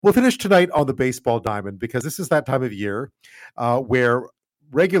We'll finish tonight on the baseball diamond because this is that time of year where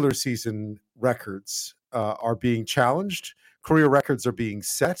regular season records are being challenged. Career records are being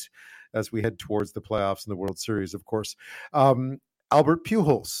set as we head towards the playoffs and the World Series, of course. Albert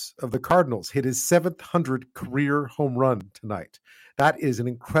Pujols of the Cardinals hit his 700th career home run tonight. That is an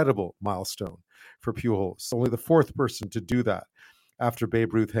incredible milestone for Pujols. Only the fourth person to do that after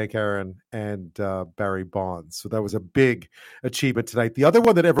Babe Ruth, Hank Aaron, and Barry Bonds. So that was a big achievement tonight. The other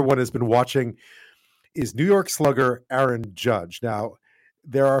one that everyone has been watching is New York slugger Aaron Judge. Now,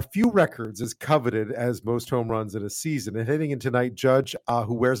 there are a few records as coveted as most home runs in a season. And hitting in tonight, Judge,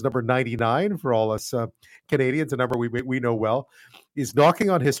 who wears number 99 for all us Canadians, a number we know well, is knocking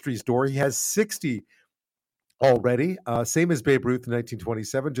on history's door. He has 60 already, same as Babe Ruth in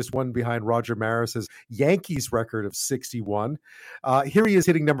 1927, just one behind Roger Maris's Yankees record of 61. Here he is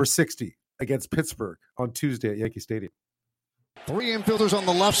hitting number 60 against Pittsburgh on Tuesday at Yankee Stadium. Three infielders on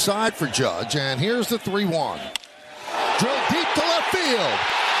the left side for Judge, and here's the 3-1. Drilled deep to left field.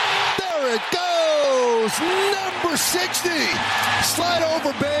 There it goes! Number 60! Slide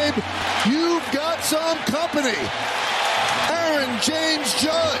over, babe. You've got some company. Aaron James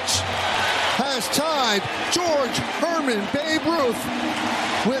Judge has tied George Herman Babe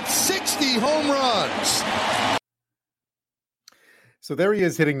Ruth with 60 home runs. So there he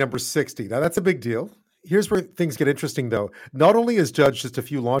is hitting number 60. Now that's a big deal. Here's where things get interesting, though. Not only is Judge just a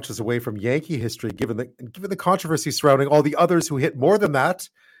few launches away from Yankee history, given the controversy surrounding all the others who hit more than that,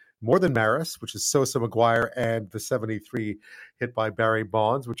 more than Maris, which is Sosa, McGuire, and the 73 hit by Barry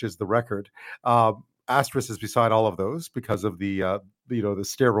Bonds, which is the record. Asterisk is beside all of those because of the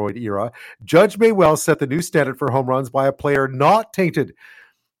steroid era. Judge may well set the new standard for home runs by a player not tainted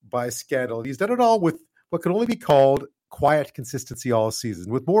by scandal. He's done it all with what can only be called quiet consistency all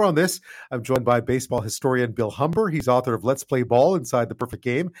season. With more on this, I'm joined by baseball historian Bill Humber. He's author of Let's Play Ball Inside the Perfect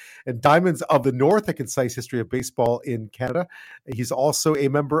Game and Diamonds of the North, a concise history of baseball in Canada. He's also a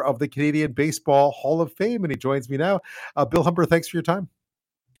member of the Canadian Baseball Hall of Fame, and he joins me now. Bill Humber, thanks for your time.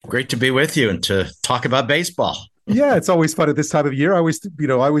 Great to be with you and to talk about baseball. Yeah, it's always fun at this time of year. I always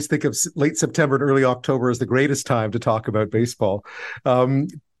think of late September and early October as the greatest time to talk about baseball.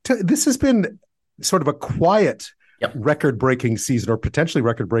 This has been sort of a quiet record-breaking season, or potentially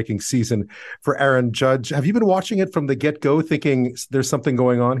record-breaking season for Aaron Judge. Have you been watching it from the get-go, thinking there's something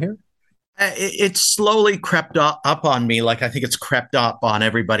going on here? It slowly crept up on me, like I think it's crept up on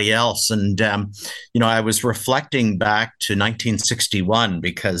everybody else. And, I was reflecting back to 1961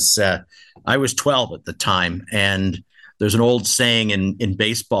 because I was 12 at the time. And there's an old saying in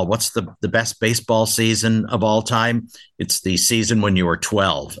baseball, what's the best baseball season of all time? It's the season when you were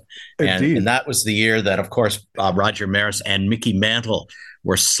 12. And that was the year that, of course, Roger Maris and Mickey Mantle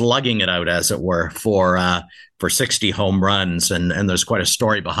were slugging it out, as it were, for 60 home runs. And there's quite a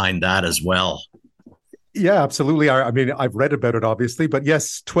story behind that as well. Yeah, absolutely. I mean, I've read about it, obviously, but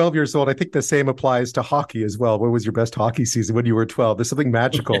yes, 12 years old. I think the same applies to hockey as well. What was your best hockey season when you were 12? There's something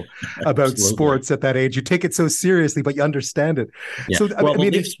magical about sports at that age. You take it so seriously, but you understand it. Yeah. So, the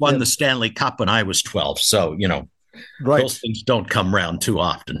Leafs won the Stanley Cup when I was 12. So, right. Those things don't come around too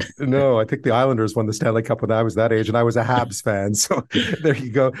often. No, I think the Islanders won the Stanley Cup when I was that age, and I was a Habs fan. So there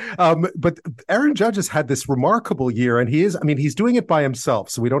you go. But Aaron Judge has had this remarkable year, and he's doing it by himself.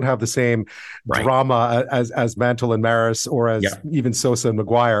 So we don't have the same drama as Mantle and Maris, or as even Sosa and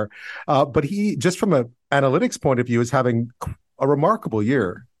McGuire. But he, just from an analytics point of view, is having a remarkable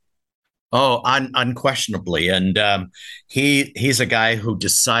year. Oh, unquestionably. And he's a guy who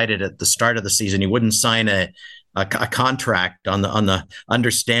decided at the start of the season he wouldn't sign a contract on the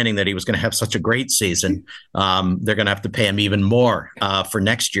understanding that he was going to have such a great season. They're going to have to pay him even more for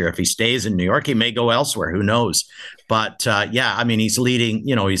next year. If he stays in New York, he may go elsewhere. Who knows? But he's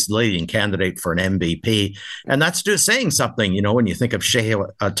leading candidate for an MVP. And that's just saying something, when you think of Shohei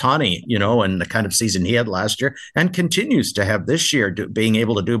Ohtani, and the kind of season he had last year and continues to have this year, being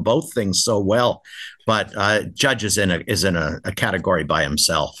able to do both things so well. But Judge is in a category by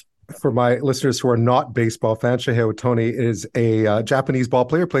himself. For my listeners who are not baseball fans, Shohei Ohtani is a Japanese ball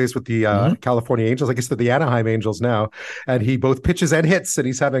player, plays with the California Angels. I guess they're the Anaheim Angels now. And he both pitches and hits, and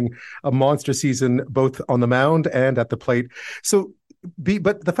he's having a monster season both on the mound and at the plate. So,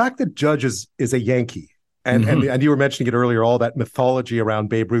 but the fact that Judge is a Yankee, and you were mentioning it earlier, all that mythology around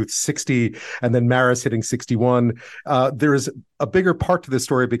Babe Ruth 60 and then Maris hitting 61. There is a bigger part to this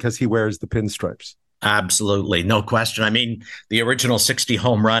story because he wears the pinstripes. Absolutely, no question. I mean, the original 60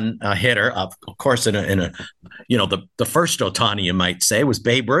 home run hitter, of course, in a the first Ohtani, you might say, was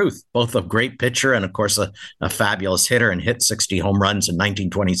Babe Ruth, both a great pitcher and, of course, a fabulous hitter, and hit 60 home runs in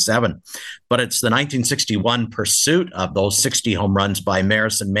 1927. But it's the 1961 pursuit of those 60 home runs by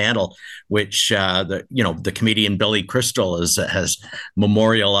Maris and Mantle, which the comedian Billy Crystal has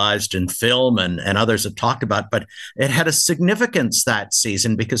memorialized in film, and others have talked about. But it had a significance that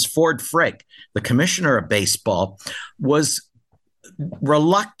season because Ford Frick, the commissioner of baseball, was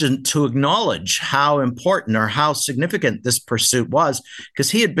reluctant to acknowledge how important or how significant this pursuit was,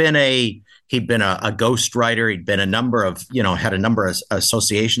 because he'd been a ghostwriter. He'd been had a number of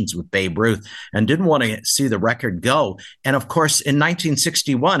associations with Babe Ruth, and didn't want to see the record go. And of course, in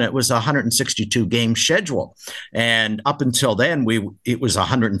 1961, it was a 162 game schedule, and up until then, it was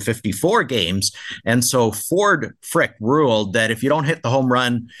 154 games. And so Ford Frick ruled that if you don't hit the home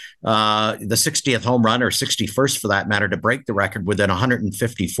run, the 60th home run, or 61st for that matter, to break the record within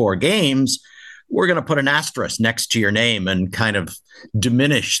 154 games, we're going to put an asterisk next to your name and kind of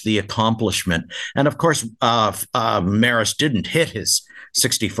diminish the accomplishment. And of course, Maris didn't hit his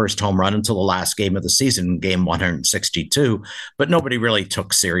 61st home run until the last game of the season, game 162. But nobody really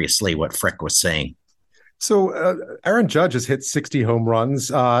took seriously what Frick was saying. So Aaron Judge has hit 60 home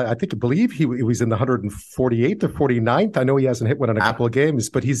runs. I believe he was in the 148th or 49th. I know he hasn't hit one in a couple of games,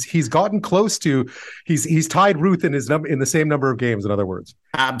 but he's gotten close to. He's tied Ruth in the same number of games. In other words,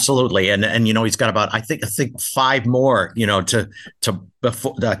 absolutely, and he's got about I think 5 more to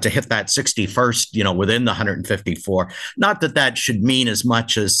hit that 61st, within the 154. Not that should mean as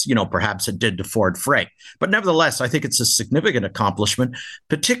much as, perhaps it did to Ford Frick. But nevertheless, I think it's a significant accomplishment,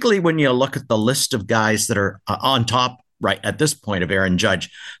 particularly when you look at the list of guys that are on top right at this point of Aaron Judge.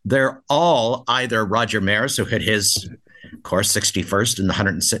 They're all either Roger Maris, who hit his, of course, 61st in the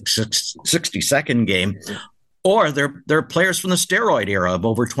 162nd game, or they're players from the steroid era of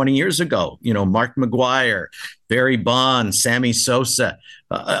over 20 years ago. Mark McGuire, Barry Bonds, Sammy Sosa.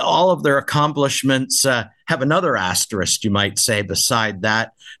 All of their accomplishments have another asterisk, you might say,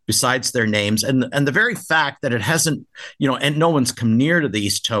 besides their names. And the very fact that it hasn't, and no one's come near to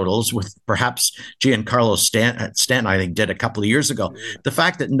these totals, with perhaps Giancarlo Stanton, I think, did a couple of years ago. The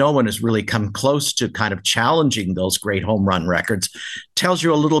fact that no one has really come close to kind of challenging those great home run records tells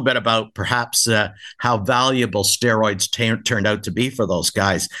you a little bit about perhaps how valuable steroids turned out to be for those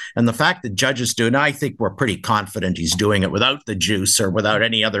guys. And the fact that Judge is doing, I think we're pretty confident he's doing it without the juice or without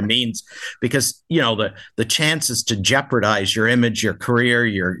any other means, because the chances to jeopardize your image, your career,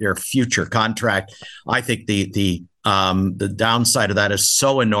 your future contract, I think the downside of that is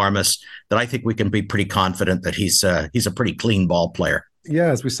so enormous that I think we can be pretty confident that he's a pretty clean ball player.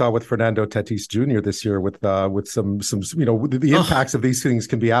 Yeah, as we saw with Fernando Tatis Jr. this year, with some the impacts of these things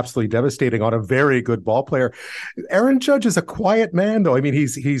can be absolutely devastating on a very good ball player. Aaron Judge is a quiet man, though. I mean,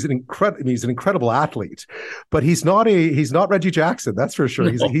 he's an incredible athlete, but he's not Reggie Jackson, that's for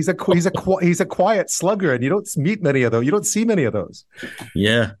sure. No. He's a quiet slugger, and you don't meet many of those. You don't see many of those.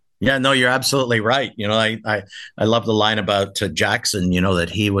 Yeah. Yeah, no, you're absolutely right. I love the line about Jackson, that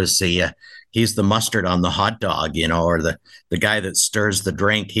he was he's the mustard on the hot dog, or the guy that stirs the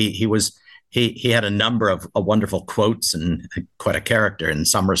drink. He had a number of wonderful quotes, and quite a character in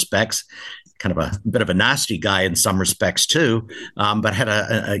some respects, kind of a bit of a nasty guy in some respects too, but had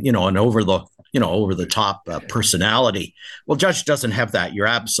an over the top personality. Well, Judge doesn't have that. You're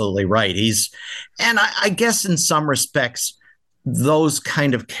absolutely right. And I guess in some respects, those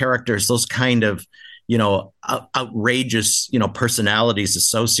kind of characters, those kind of, outrageous, personalities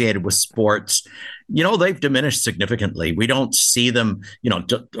associated with sports, they've diminished significantly. We don't see them, we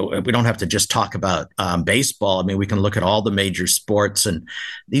don't have to just talk about baseball. I mean, we can look at all the major sports, and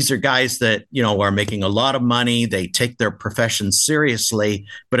these are guys that, are making a lot of money. They take their profession seriously,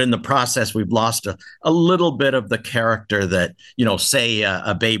 but in the process, we've lost a little bit of the character that, say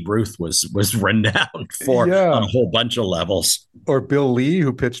a Babe Ruth was renowned for on a whole bunch of levels. Or Bill Lee,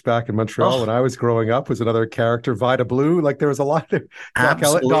 who pitched back in Montreal when I was growing up, was another character. Vida Blue, like there was a lot there.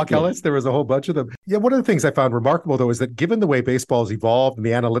 Doc Ellis, there was a whole bunch of them. Yeah, one of the things I found remarkable, though, is that given the way baseball has evolved and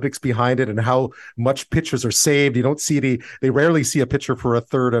the analytics behind it and how much pitchers are saved, you don't see they rarely see a pitcher for a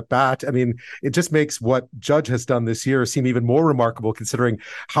third at bat. I mean, it just makes what Judge has done this year seem even more remarkable, considering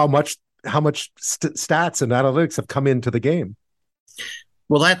how much stats and analytics have come into the game.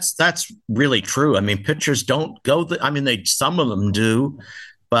 Well, that's really true. I mean, pitchers don't go. Some of them do,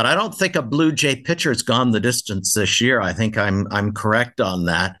 but I don't think a Blue Jay pitcher has gone the distance this year. I think I'm correct on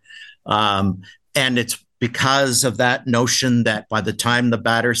that. And it's because of that notion that by the time the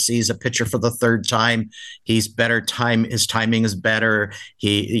batter sees a pitcher for the third time, his timing is better.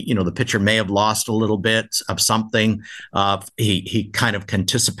 The pitcher may have lost a little bit of something. He kind of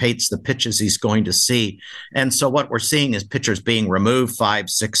anticipates the pitches he's going to see. And so what we're seeing is pitchers being removed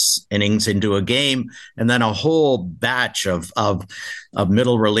 5-6 innings into a game, and then a whole batch of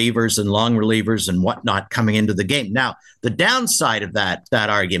middle relievers and long relievers and whatnot coming into the game. Now, the downside of that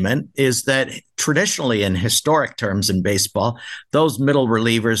argument is that traditionally, in historic terms in baseball, those middle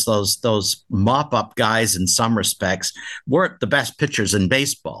relievers, those mop-up guys in some respects, weren't the best pitchers in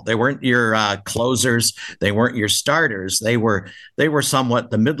baseball. They weren't your closers. They weren't your starters. They were somewhat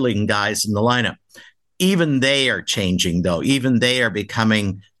the middling guys in the lineup. Even they are changing, though. Even they are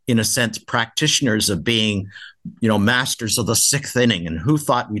becoming, in a sense, practitioners of being masters of the sixth inning. And who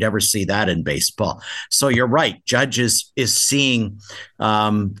thought we'd ever see that in baseball? So you're right. Judge is seeing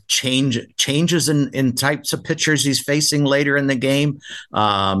changes in types of pitchers he's facing later in the game.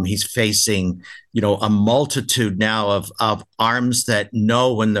 He's facing, a multitude now of arms that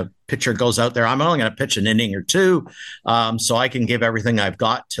know when the pitcher goes out there, I'm only going to pitch an inning or two, so I can give everything I've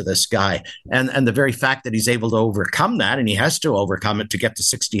got to this guy. And the very fact that he's able to overcome that, and he has to overcome it to get to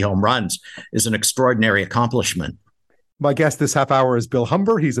 60 home runs, is an extraordinary accomplishment. My guest this half hour is Bill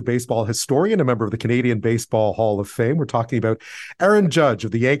Humber. He's a baseball historian, a member of the Canadian Baseball Hall of Fame. We're talking about Aaron Judge of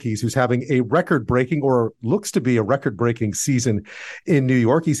the Yankees, who's having a record-breaking, or looks to be a record-breaking season in New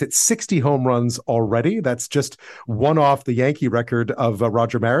York. He's hit 60 home runs already. That's just one off the Yankee record of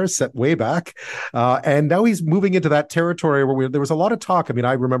Roger Maris set way back. And now he's moving into that territory where there was a lot of talk. I mean,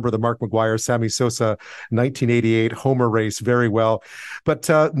 I remember the Mark McGwire, Sammy Sosa 1988 homer race very well. But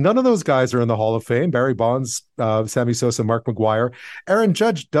none of those guys are in the Hall of Fame. Barry Bonds, Sammy Sosa, and Mark McGwire. Aaron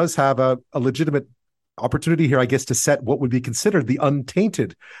Judge does have a legitimate opportunity here, I guess, to set what would be considered the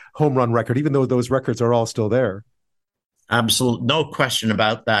untainted home run record, even though those records are all still there. Absolutely. No question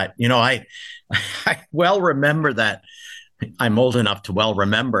about that. I well remember that. I'm old enough to well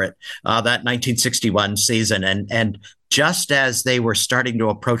remember it, that 1961 season. And just as they were starting to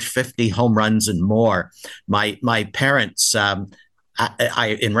approach 50 home runs and more, my parents,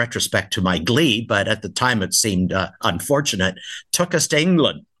 I, in retrospect, to my glee, but at the time it seemed unfortunate, took us to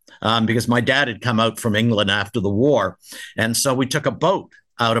England because my dad had come out from England after the war. And so we took a boat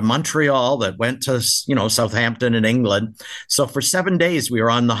out of Montreal that went to, Southampton in England. So for 7 days, we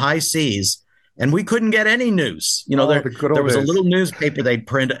were on the high seas and we couldn't get any news. There was a little newspaper they'd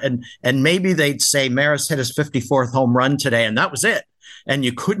print and maybe they'd say Maris hit his 54th home run today. And that was it. And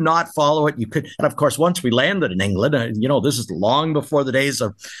you could not follow it. And of course, once we landed in England, this is long before the days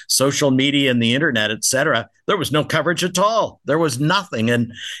of social media and the internet, et cetera. There was no coverage at all. There was nothing.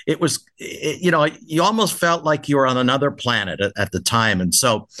 And you almost felt like you were on another planet at the time. And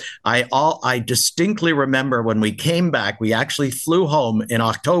so I distinctly remember when we came back, we actually flew home in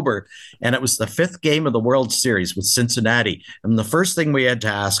October, and it was the 5th game of the World Series with Cincinnati. And the first thing we had to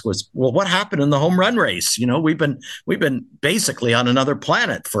ask was, well, what happened in the home run race? We've been basically on another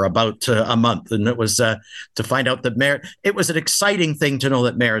planet for about a month. And it was to find out that it was an exciting thing to know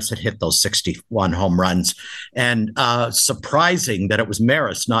that Maris had hit those 61 home runs. And surprising that it was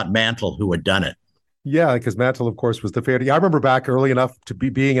Maris, not Mantle, who had done it. Yeah, because Mantle, of course, was the favorite. I remember back early enough to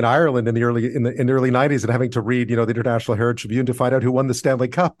be being in Ireland in the early 90s and having to read, the International Herald Tribune to find out who won the Stanley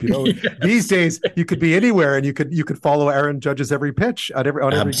Cup. Yes. These days you could be anywhere and you could follow Aaron Judge's every pitch on every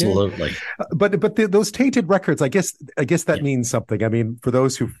Absolutely. Game. But those tainted records, I guess that means something. I mean, for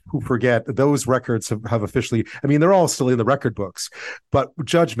those who forget, those records have officially. I mean, they're all still in the record books, but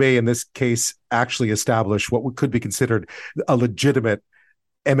Judge may in this case actually establish what could be considered a legitimate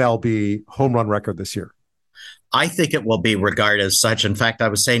MLB home run record this year. I think it will be regarded as such. In fact, I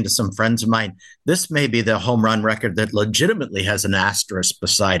was saying to some friends of mine, this may be the home run record that legitimately has an asterisk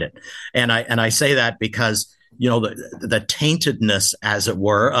beside it. And I say that because, the taintedness, as it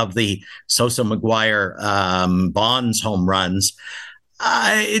were, of the Sosa McGwire Bonds home runs.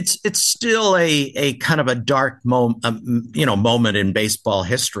 It's still a kind of a dark moment in baseball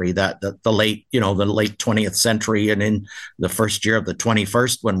history that the late 20th century and in the first year of the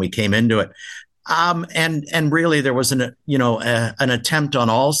 21st when we came into it. And really there was an attempt on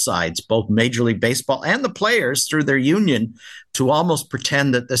all sides, both Major League Baseball and the players through their union, to almost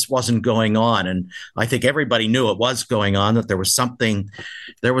pretend that this wasn't going on. And I think everybody knew it was going on, that there was something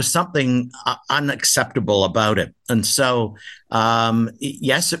unacceptable about it. And so,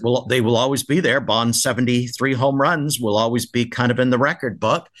 yes, they will always be there. Bond's 73 home runs will always be kind of in the record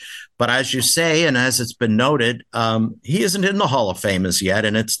book. But as you say, and as it's been noted, he isn't in the Hall of Fame as yet.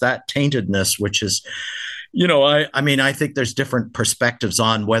 And it's that taintedness, which is I mean, I think there's different perspectives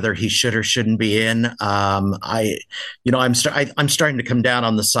on whether he should or shouldn't be in. I'm starting to come down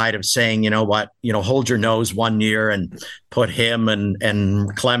on the side of saying, hold your nose 1 year and put him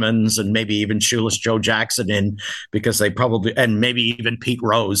and Clemens and maybe even Shoeless Joe Jackson in, because they probably, and maybe even Pete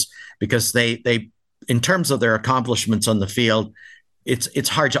Rose, because they in terms of their accomplishments on the field, it's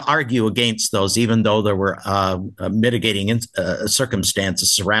hard to argue against those, even though there were mitigating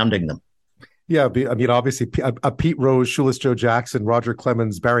circumstances surrounding them. Yeah, I mean, obviously, a Pete Rose, Shoeless Joe Jackson, Roger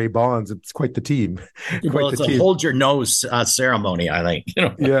Clemens, Barry Bonds, it's quite the team. Well, it's a hold your nose ceremony, I think.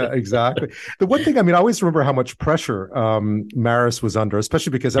 Yeah, exactly. The one thing, I mean, I always remember how much pressure Maris was under,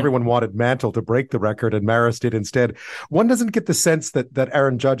 especially because everyone wanted Mantle to break the record, and Maris did instead. One doesn't get the sense that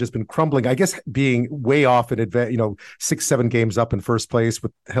Aaron Judge has been crumbling. I guess being way off in advance, 6-7 games up in first place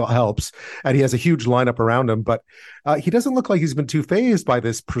helps, and he has a huge lineup around him, but he doesn't look like he's been too fazed by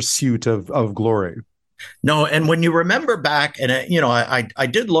this pursuit of glory. No, and when you remember back, and I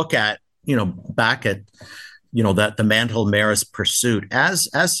did look at back at that the Mantle Maris pursuit as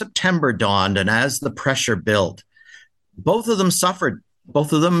September dawned and as the pressure built, both of them suffered.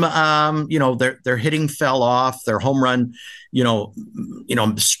 Both of them, their hitting fell off. Their home run,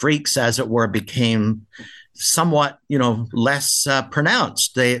 streaks, as it were, became somewhat, less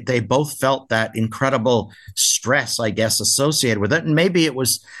pronounced. They both felt that incredible stress, I guess, associated with it. And maybe it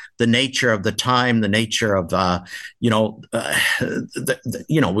was the nature of the time, the nature of,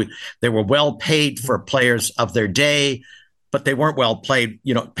 they were well paid for players of their day, but they weren't well paid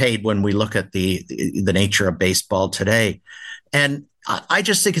when we look at the nature of baseball today. And I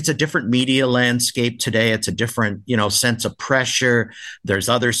just think it's a different media landscape today. It's a different, sense of pressure. There's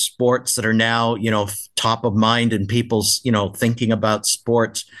other sports that are now, top of mind in people's, thinking about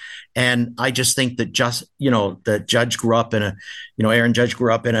sports. And I just think that that Judge grew up in Aaron Judge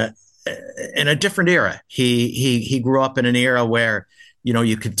grew up in a different era. He grew up in an era where,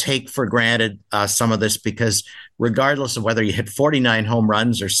 you could take for granted some of this, because regardless of whether you hit 49 home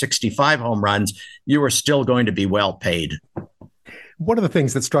runs or 65 home runs, you were still going to be well paid. One of the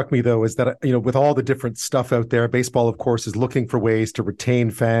things that struck me, though, is that, with all the different stuff out there, baseball, of course, is looking for ways to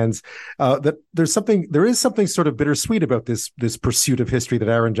retain fans. That there is something sort of bittersweet about this pursuit of history that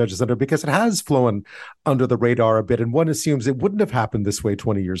Aaron Judge is under, because it has flown under the radar a bit, and one assumes it wouldn't have happened this way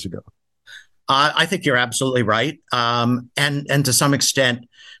 20 years ago. I think you're absolutely right, and to some extent,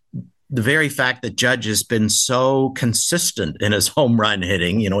 the very fact that Judge has been so consistent in his home run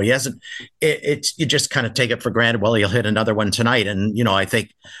hitting, he hasn't, you just kind of take it for granted. Well, he'll hit another one tonight. And, I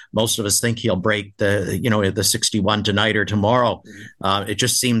think most of us think he'll break the 61 tonight or tomorrow. It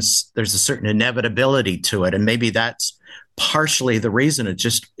just seems there's a certain inevitability to it. And maybe that's partially the reason.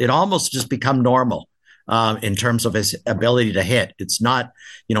 It almost just become normal in terms of his ability to hit. It's not,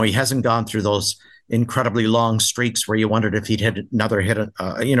 he hasn't gone through those incredibly long streaks where you wondered if he'd hit another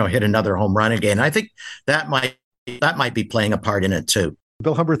home run again. I think that might be playing a part in it too.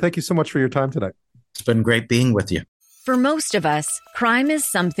 Bill Humber, thank you so much for your time tonight. It's been great being with you. For most of us, crime is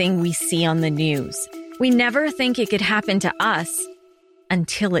something we see on the news. We never think it could happen to us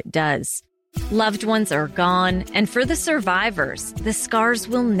until it does. Loved ones are gone, and for the survivors, the scars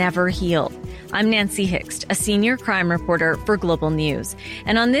will never heal. I'm Nancy Hixt, a senior crime reporter for Global News.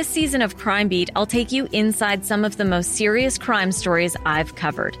 And on this season of Crime Beat, I'll take you inside some of the most serious crime stories I've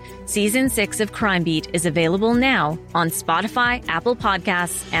covered. Season 6 of Crime Beat is available now on Spotify, Apple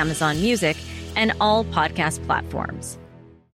Podcasts, Amazon Music, and all podcast platforms.